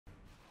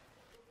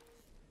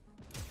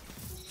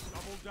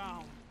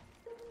down.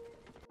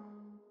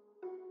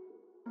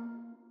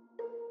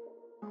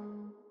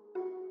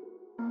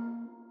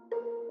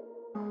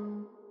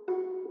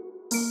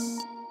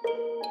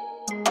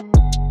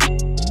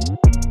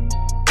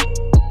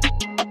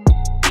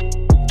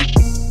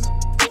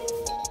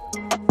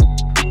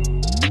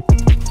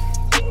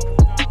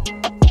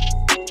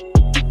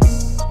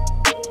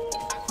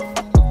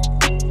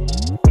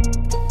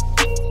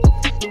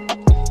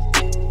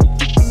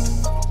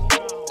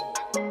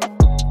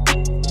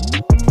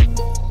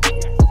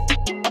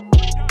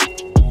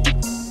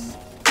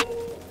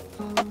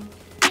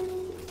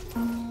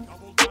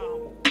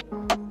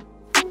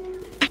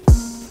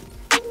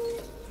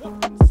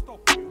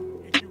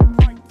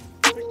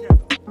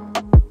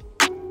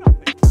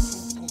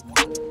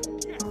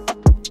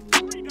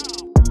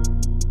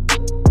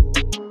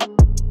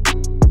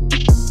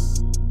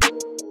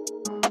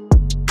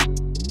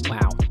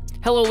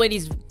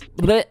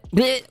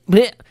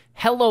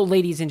 Hello,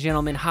 ladies and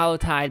gentlemen.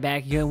 Hollowtide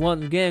back here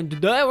once again.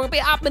 Today we're gonna be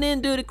hopping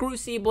into the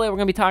crucible. We're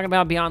gonna be talking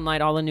about Beyond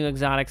Light, all the new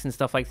exotics and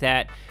stuff like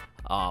that.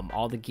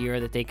 All the gear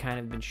that they kind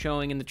of been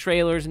showing in the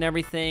trailers and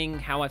everything.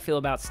 How I feel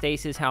about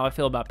stasis, how I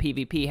feel about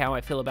PvP, how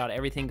I feel about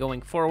everything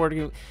going forward.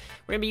 We're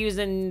gonna be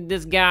using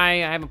this guy.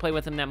 I haven't played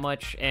with him that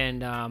much,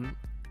 and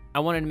I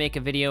wanted to make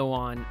a video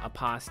on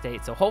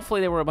Apostate. So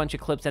hopefully there were a bunch of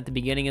clips at the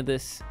beginning of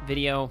this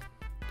video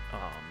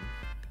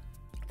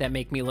that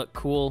make me look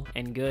cool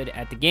and good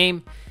at the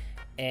game,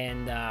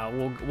 and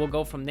we'll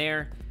go from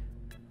there.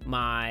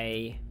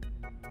 My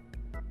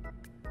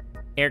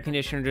air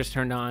conditioner just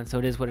turned on, so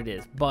it is what it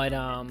is. But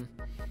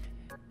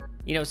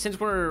you know, since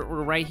we're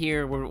right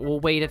here, we'll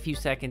wait a few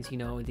seconds, you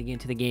know, to get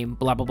into the game.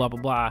 Blah blah blah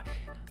blah blah.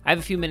 I have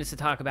a few minutes to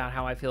talk about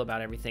how I feel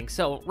about everything.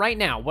 So right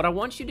now, what I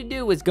want you to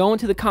do is go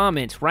into the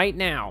comments right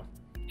now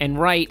and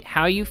write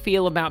how you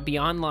feel about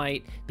Beyond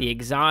Light, the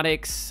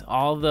exotics,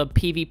 all the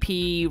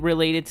PvP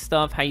related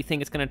stuff, how you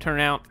think it's going to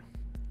turn out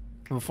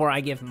before I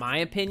give my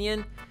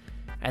opinion.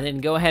 And then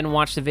go ahead and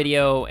watch the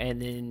video,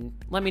 and then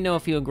let me know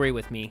if you agree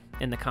with me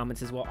in the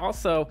comments as well.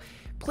 Also,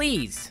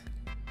 please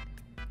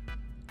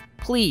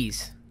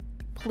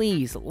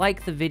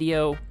like the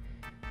video.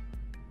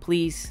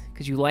 Please,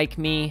 because you like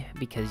me,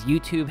 because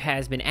YouTube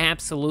has been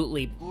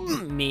absolutely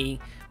me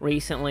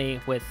recently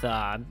with,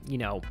 you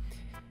know,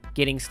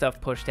 getting stuff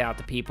pushed out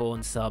to people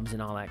and subs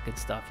and all that good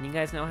stuff. And you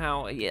guys know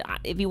how,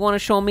 if you want to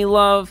show me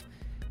love,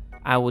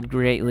 I would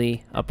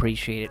greatly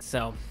appreciate it.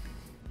 So,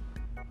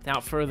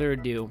 without further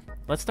ado,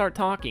 let's start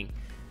talking.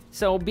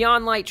 So,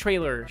 Beyond Light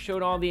trailer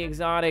showed all the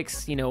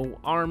exotics, you know,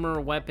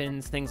 armor,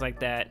 weapons, things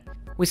like that.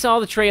 We saw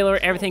the trailer,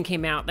 everything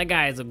came out. That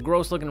guy is a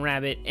gross-looking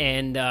rabbit,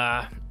 and,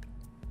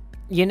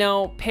 you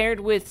know,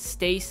 paired with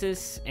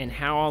stasis and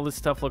how all this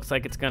stuff looks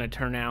like it's going to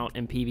turn out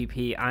in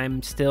PvP,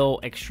 I'm still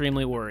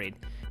extremely worried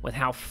with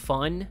how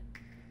fun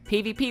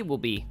PvP will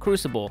be.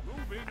 Crucible.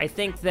 I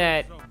think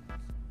that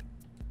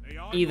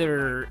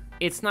either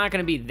it's not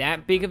going to be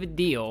that big of a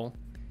deal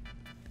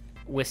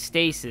with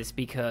stasis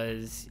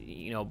because,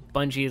 you know,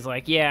 Bungie is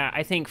like, yeah,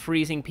 I think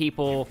freezing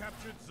people,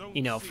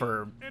 you know,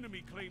 for,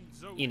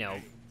 you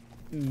know,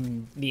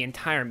 the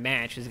entire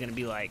match is going to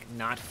be, like,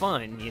 not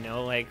fun, you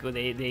know, like,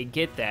 they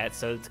get that,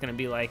 so it's going to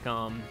be, like,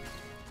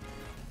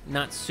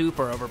 not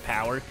super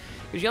overpowered.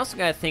 Because you also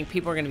got to think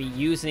people are going to be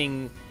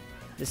using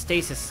the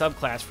stasis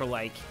subclass for,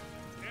 like,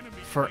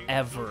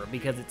 forever,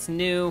 because it's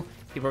new.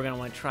 People are going to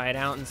want to try it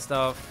out and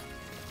stuff.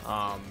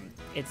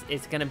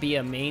 It's going to be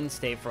a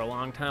mainstay for a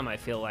long time, I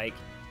feel like.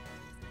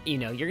 You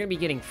know, you're going to be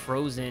getting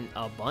frozen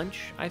a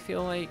bunch, I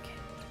feel like.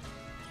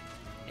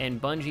 And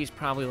Bungie's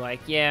probably like,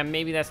 yeah,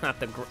 maybe that's not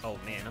the... Oh,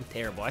 man, I'm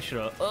terrible. I should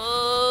have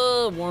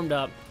warmed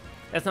up.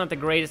 That's not the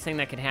greatest thing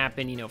that could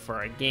happen, you know, for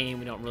our game.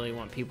 We don't really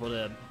want people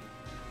to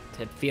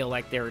feel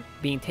like they're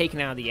being taken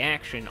out of the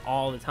action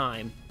all the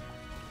time.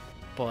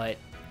 But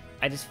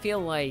I just feel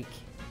like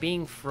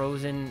being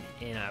frozen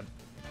in a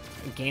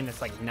game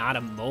that's like not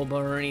a MOBA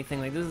or anything,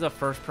 like this is a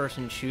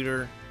first-person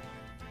shooter,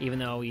 even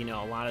though, you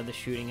know, a lot of the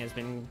shooting has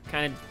been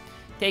kind of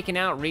taken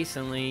out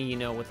recently, you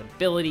know, with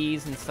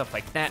abilities and stuff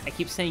like that. I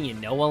keep saying you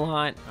know a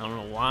lot. I don't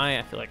know why.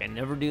 I feel like I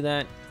never do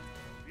that.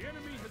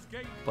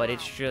 But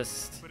it's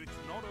just,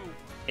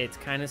 it's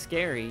kind of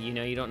scary. You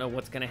know, you don't know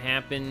what's going to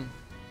happen.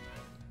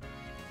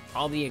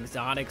 All the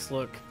exotics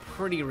look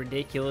pretty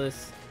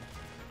ridiculous.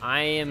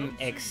 I am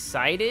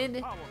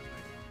excited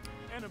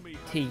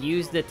to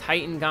use the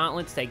Titan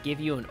gauntlets that give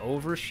you an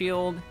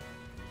overshield,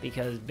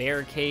 because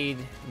barricade,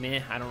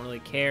 meh, I don't really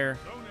care.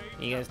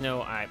 You guys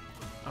know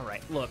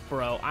alright, look,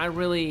 bro, I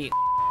really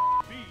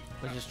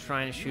was just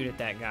trying to shoot at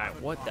that guy.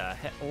 What the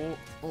heck?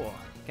 Oh,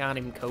 got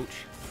him,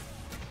 coach.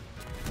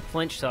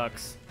 Flinch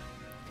sucks.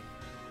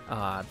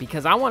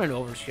 Because I want an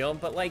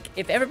overshield, but, like,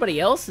 if everybody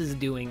else is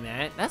doing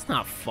that, that's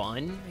not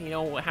fun. You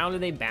know, how do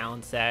they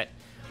balance that?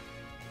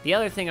 The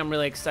other thing I'm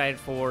really excited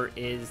for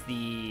is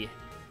the,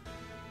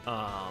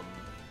 I'm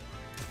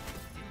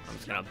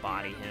just gonna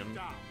body him,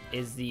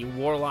 is the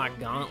Warlock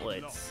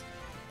gauntlets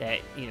that,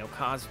 you know,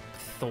 cause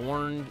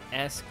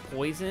thorn-esque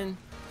poison.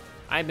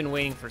 I've been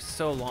waiting for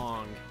so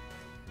long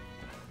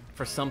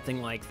for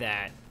something like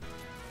that.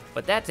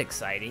 But that's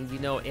exciting. You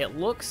know, it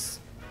looks...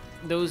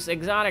 Those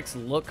exotics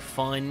look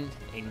fun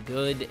and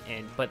good,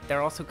 but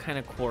they're also kind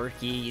of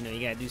quirky. You know,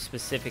 you gotta do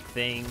specific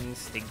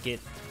things to get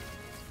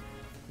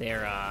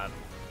their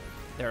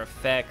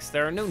effects.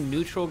 There are no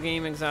neutral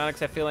game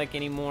exotics, I feel like,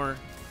 anymore,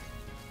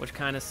 which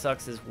kind of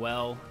sucks as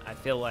well. I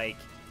feel like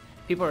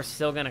people are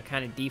still gonna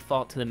kind of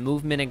default to the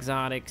movement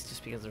exotics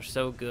just because they're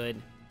so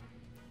good.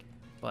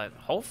 But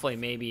hopefully,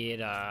 maybe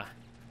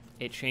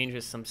it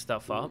changes some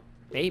stuff up.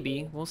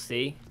 Maybe, we'll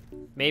see.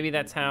 Maybe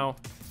that's how...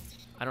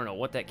 I don't know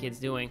what that kid's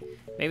doing.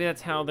 Maybe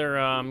that's how they're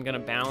gonna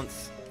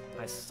balance.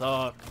 I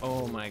suck.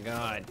 Oh my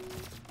god.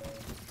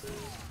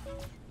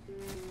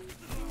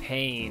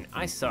 Pain.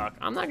 I suck.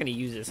 I'm not gonna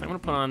use this. I'm gonna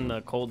put on the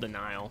cold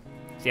denial.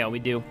 See how we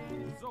do.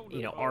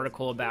 You know,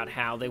 article about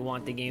how they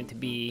want the game to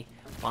be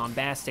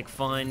bombastic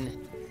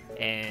fun,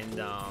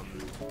 and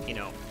you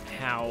know,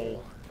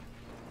 how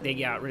they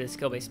got rid of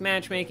skill-based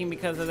matchmaking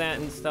because of that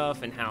and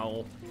stuff, and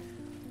how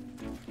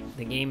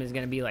the game is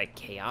gonna be like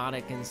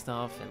chaotic and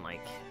stuff, and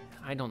like,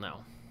 I don't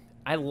know.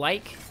 I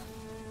like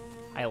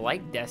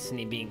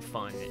Destiny being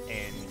fun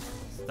and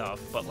stuff,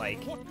 but like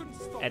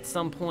at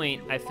some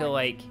point I feel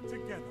like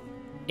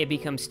it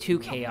becomes too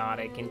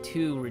chaotic and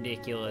too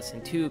ridiculous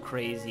and too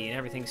crazy, and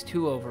everything's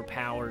too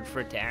overpowered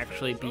for it to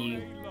actually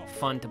be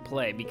fun to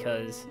play.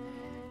 Because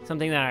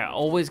something that I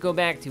always go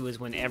back to is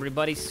when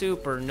everybody's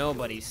super,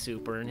 nobody's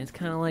super, and it's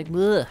kind of like,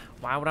 ugh,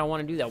 why would I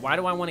want to do that? Why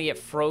do I want to get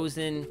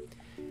frozen,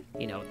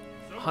 you know,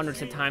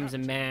 hundreds of times a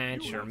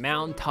match, or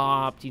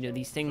mountaintopped, you know,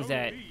 these things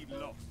that,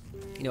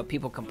 you know,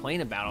 people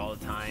complain about all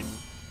the time.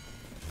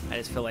 I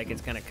just feel like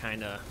it's gonna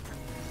kind of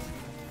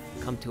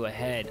come to a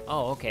head.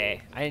 Oh,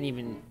 okay. I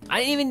didn't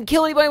even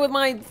kill anybody with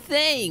my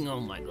thing. Oh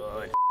my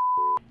god.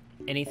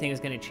 Anything is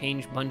gonna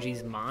change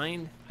Bungie's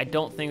mind? I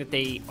don't think that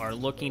they are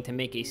looking to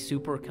make a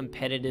super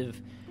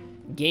competitive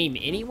game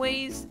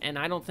anyways, and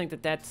I don't think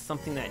that that's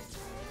something that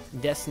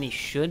Destiny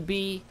should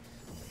be,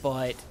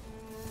 but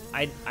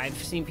I've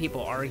seen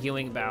people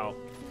arguing about,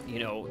 you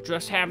know,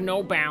 just have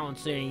no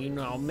balancing, you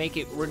know, make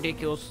it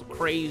ridiculous,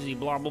 crazy,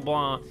 blah, blah,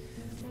 blah.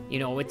 You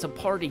know, it's a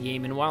party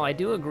game, and while I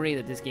do agree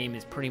that this game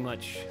is pretty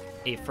much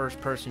a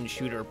first-person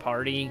shooter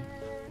party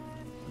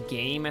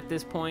game at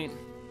this point,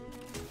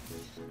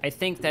 I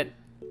think that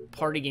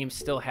party games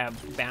still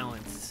have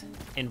balance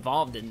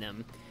involved in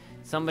them.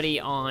 Somebody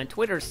on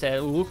Twitter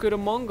said, look at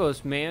Among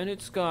Us, man,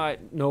 it's got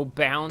no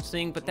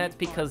balancing, but that's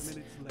because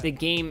the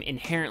game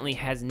inherently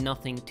has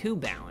nothing to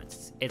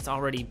balance. It's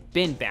already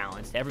been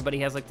balanced. Everybody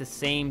has like the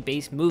same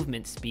base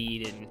movement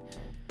speed, and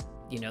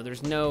you know,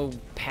 there's no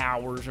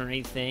powers or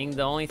anything.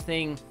 The only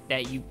thing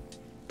that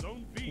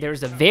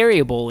there's a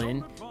variable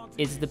in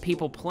is the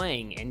people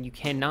playing, and you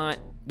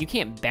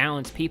can't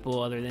balance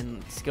people other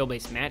than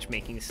skill-based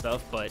matchmaking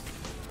stuff, but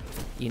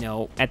you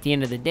know, at the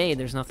end of the day,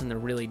 there's nothing to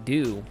really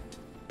do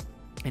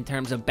in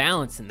terms of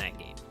balance in that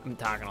game. I'm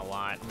talking a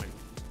lot. I'm gonna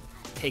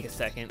take a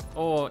second.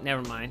 Oh,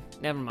 never mind.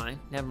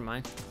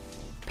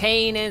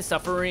 Pain and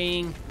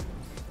suffering.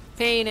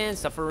 Pain and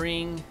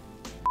suffering.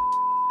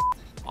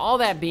 All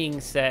that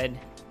being said,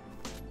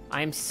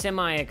 I'm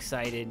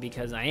semi-excited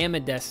because I am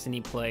a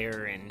Destiny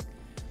player, and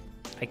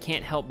I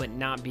can't help but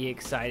not be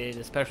excited,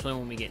 especially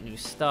when we get new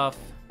stuff.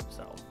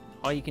 So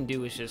all you can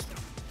do is just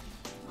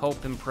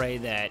hope and pray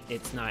that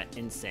it's not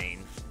insane.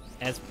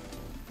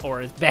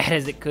 Or as bad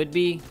as it could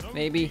be,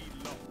 maybe.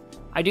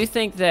 I do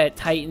think that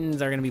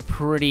Titans are going to be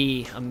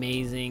pretty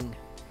amazing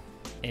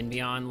in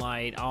Beyond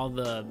Light.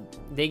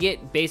 They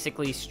get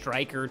basically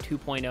Striker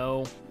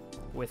 2.0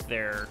 with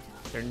their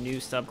new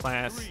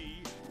subclass,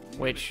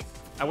 which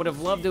I would have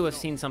loved to have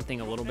seen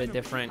something a little bit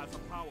different.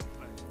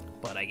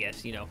 But I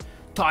guess, you know,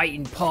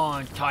 Titan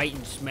Punch,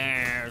 Titan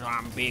Smash,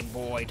 I'm big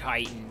boy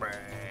Titan, bruh.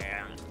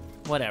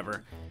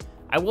 Whatever.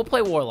 I will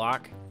play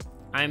Warlock.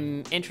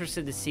 I'm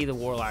interested to see the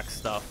Warlock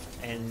stuff,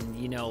 and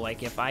you know,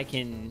 like if I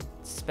can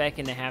spec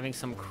into having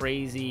some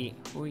crazy,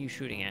 who are you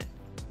shooting at?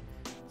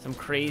 Some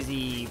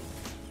crazy,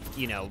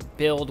 you know,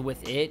 build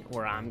with it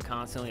where I'm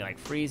constantly like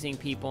freezing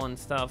people and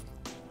stuff.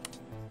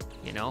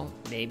 You know,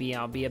 maybe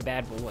I'll be a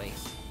bad boy.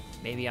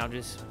 Maybe I'll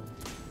just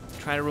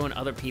try to ruin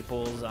other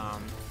people's,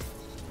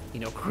 you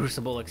know,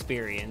 crucible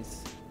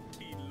experience.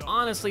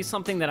 Honestly,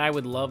 something that I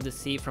would love to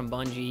see from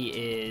Bungie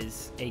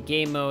is a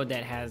game mode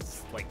that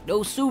has like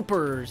no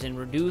supers and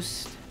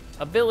reduced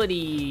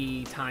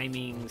ability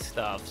timing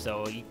stuff,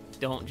 so you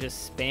don't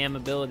just spam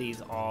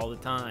abilities all the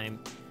time.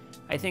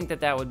 I think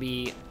that would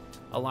be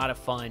a lot of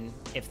fun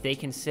if they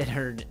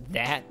considered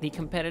that the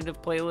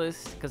competitive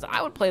playlist, because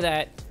I would play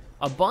that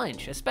a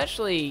bunch,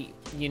 especially,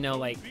 you know,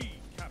 like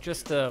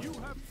just to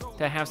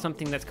have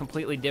something that's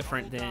completely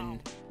different than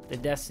the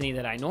Destiny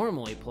that I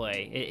normally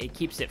play. It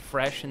keeps it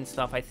fresh and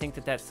stuff. I think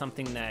that that's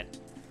something that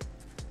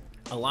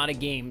a lot of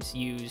games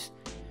use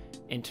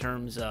in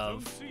terms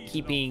of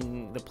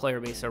keeping the player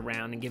base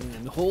around and giving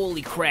them,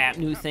 holy crap,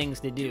 new things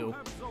to do.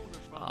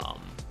 I'm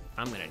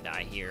gonna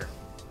die here.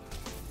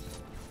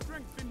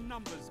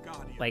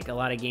 like a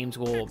lot of games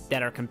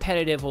that are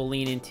competitive will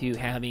lean into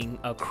having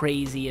a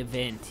crazy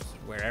event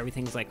where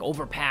everything's like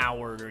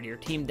overpowered, or your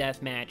team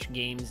deathmatch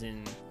games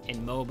and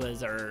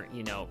MOBAs are,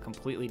 you know,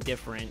 completely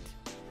different.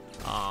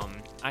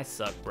 I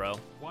suck, bro.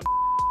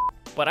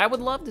 But I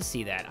would love to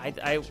see that.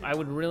 I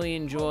would really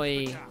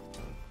enjoy,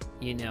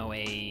 you know,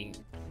 a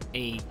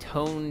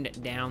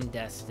toned down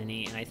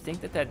Destiny, and I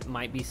think that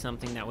might be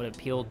something that would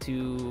appeal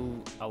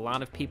to a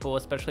lot of people,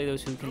 especially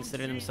those who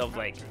consider themselves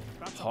like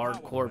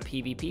hardcore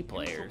PvP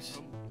players.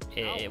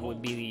 It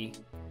would be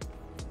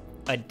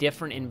a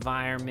different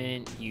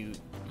environment. You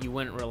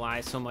wouldn't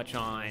rely so much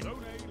on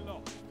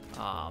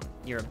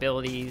your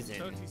abilities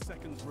and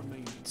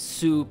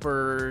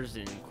supers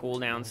and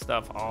cooldown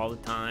stuff all the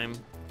time,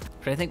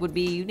 which I think would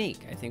be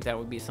unique. I think that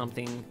would be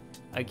something,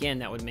 again,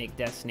 that would make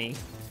Destiny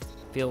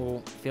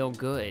feel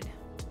good.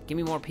 Give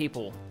me more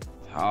people.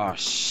 Oh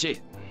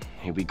shit,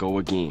 here we go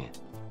again.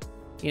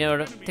 You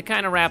know, to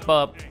kind of wrap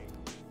up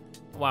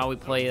while we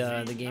play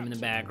the game in the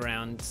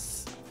background,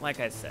 like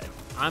I said,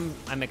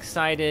 I'm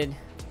excited.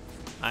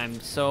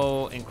 I'm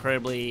so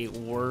incredibly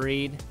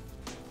worried,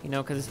 you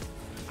know, because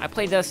I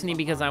play Destiny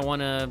because I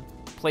want to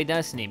play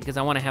Destiny, because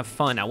I want to have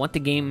fun. I want the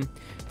game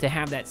to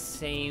have that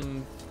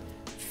same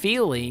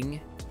feeling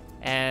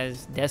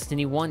as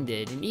Destiny 1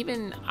 did. And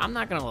even, I'm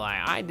not gonna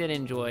lie, I did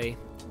enjoy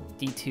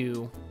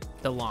D2,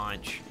 the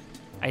launch.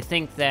 I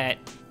think that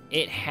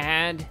it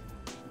had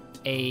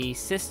a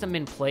system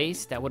in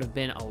place that would have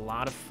been a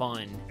lot of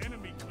fun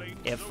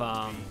if,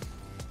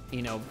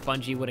 you know,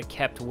 Bungie would have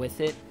kept with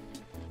it.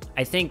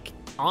 I think,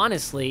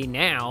 honestly,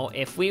 now,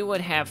 if we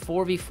would have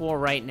 4v4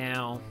 right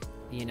now,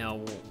 you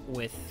know,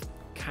 with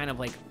kind of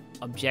like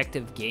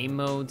objective game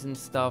modes and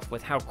stuff,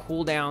 with how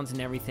cooldowns and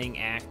everything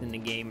act in the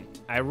game,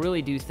 I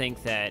really do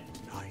think that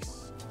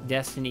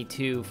Destiny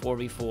 2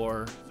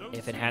 4v4,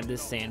 if it had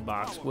this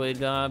sandbox, would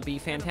be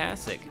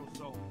fantastic.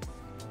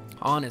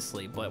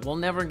 Honestly, but we'll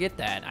never get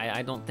that.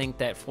 I don't think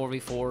that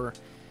 4v4...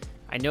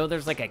 I know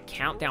there's like a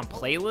countdown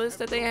playlist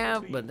that they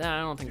have, but I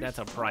don't think that's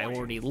a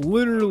priority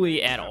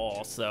literally at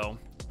all, so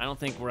I don't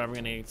think we're ever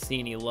going to see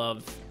any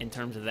love in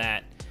terms of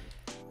that.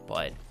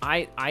 But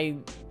I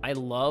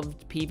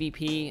loved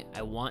PvP.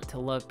 I want to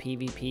love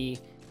PvP.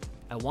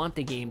 I want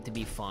the game to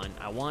be fun.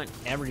 I want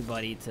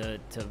everybody to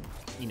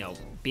you know,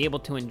 be able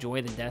to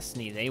enjoy the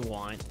Destiny they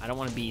want. I don't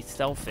want to be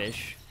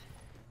selfish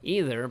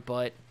either,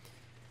 but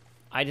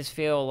I just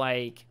feel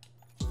like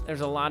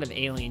there's a lot of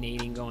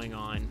alienating going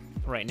on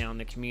right now in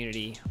the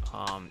community.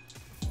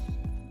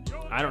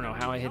 I don't know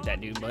how I hit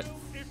that dude, but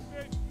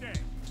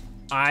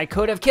I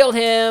could have killed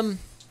him.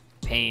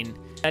 Pain.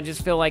 I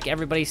just feel like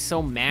everybody's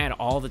so mad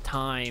all the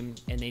time,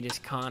 and they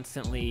just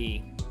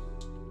constantly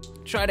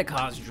try to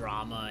cause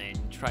drama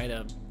and try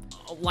to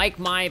like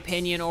my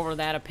opinion over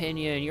that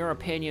opinion. Your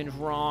opinion's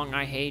wrong.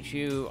 I hate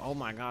you. Oh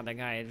my god, that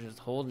guy is just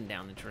holding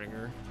down the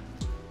trigger.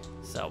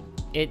 So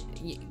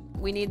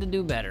we need to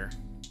do better.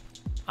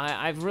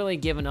 I've really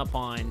given up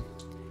on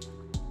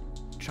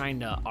trying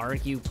to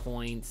argue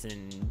points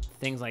and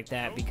things like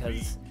that,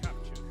 because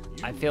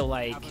I feel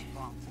like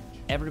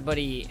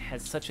everybody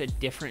has such a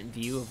different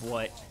view of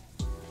what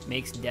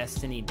makes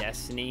Destiny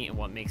Destiny and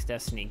what makes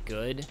Destiny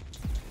good,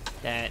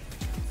 that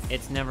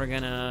it's never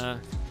gonna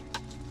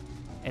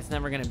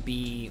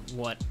be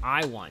what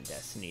I want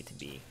Destiny to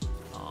be.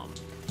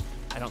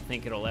 I don't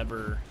think it'll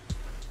ever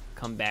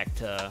come back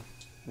to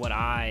what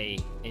I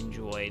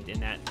enjoyed,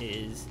 and that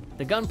is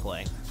the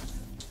gunplay.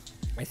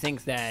 I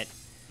think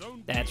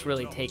that's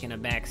really taken a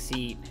back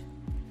seat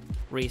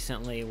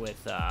recently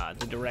with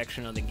the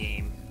direction of the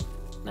game.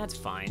 That's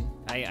fine.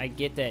 I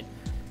get that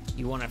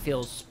you want to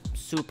feel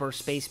super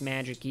space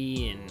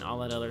magic-y and all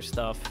that other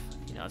stuff.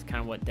 You know, it's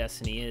kind of what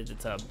Destiny is.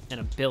 It's an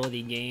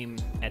ability game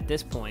at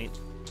this point.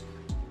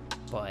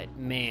 But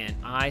man,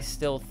 I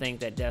still think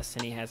that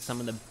Destiny has some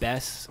of the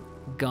best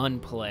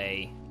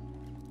gunplay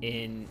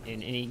in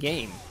any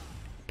game.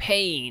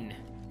 Pain,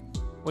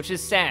 which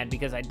is sad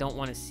because I don't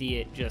want to see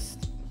it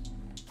just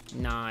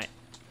not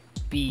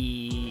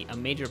be a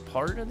major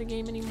part of the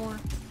game anymore.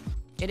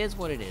 It is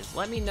what it is.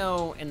 Let me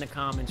know in the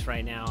comments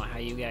right now how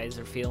you guys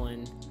are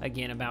feeling,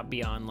 again, about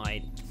Beyond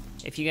Light.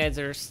 If you guys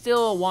are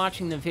still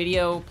watching the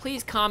video,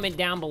 please comment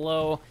down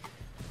below.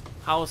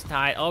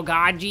 Apostate. Oh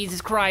god,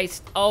 Jesus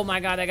Christ. Oh my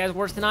god, that guy's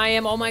worse than I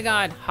am. Oh my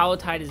god.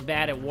 Apostate is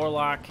bad at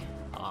Warlock.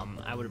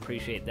 I would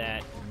appreciate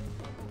that.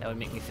 That would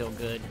make me feel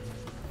good.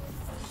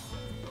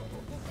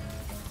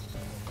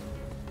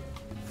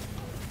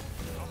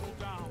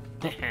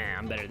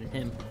 I'm better than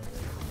him.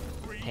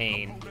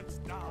 Pain.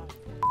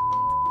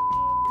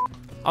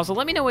 Also,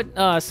 let me know what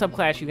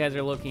subclass you guys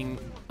are looking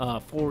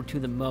forward to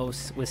the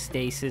most with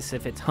Stasis,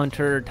 if it's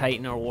Hunter,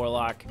 Titan, or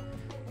Warlock.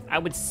 I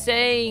would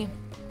say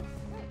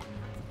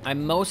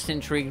I'm most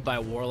intrigued by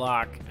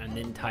Warlock and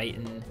then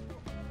Titan.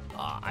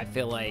 I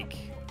feel like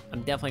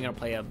I'm definitely going to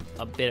play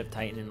a bit of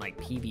Titan in like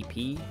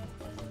PvP,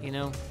 you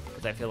know?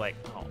 Because I feel like,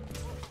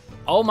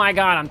 oh my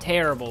god, I'm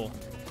terrible.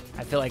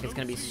 I feel like it's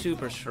going to be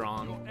super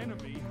strong.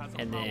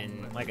 And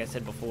then, like I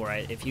said before,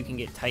 if you can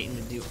get Titan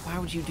to do... Why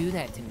would you do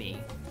that to me?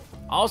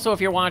 Also,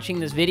 if you're watching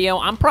this video,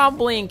 I'm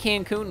probably in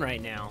Cancun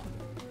right now.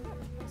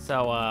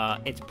 So,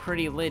 it's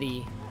pretty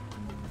litty.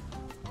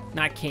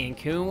 Not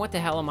Cancun. What the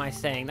hell am I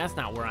saying? That's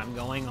not where I'm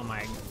going on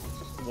my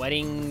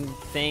wedding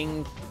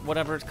thing,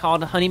 whatever it's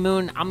called,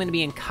 honeymoon. I'm going to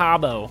be in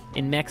Cabo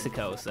in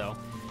Mexico, so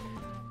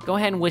go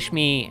ahead and wish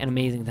me an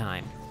amazing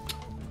time.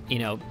 You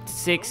know,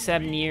 6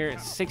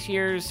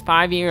 years,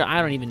 5 years,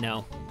 I don't even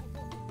know.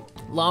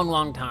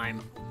 Long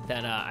time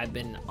that I've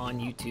been on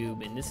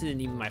YouTube, and this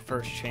isn't even my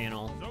first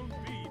channel.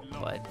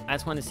 But I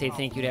just want to say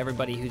thank you to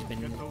everybody who's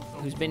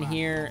been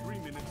here.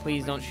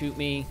 Please don't shoot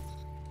me.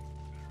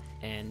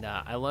 And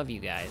I love you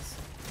guys.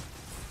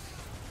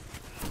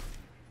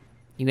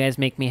 You guys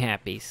make me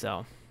happy,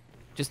 so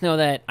just know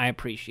that I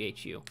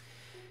appreciate you.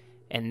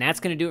 And that's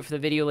going to do it for the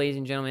video, ladies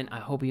and gentlemen. I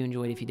hope you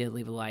enjoyed. If you did,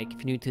 leave a like. If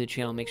you're new to the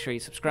channel, make sure you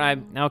subscribe.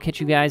 And I'll catch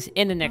you guys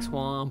in the next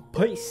one.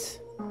 Peace.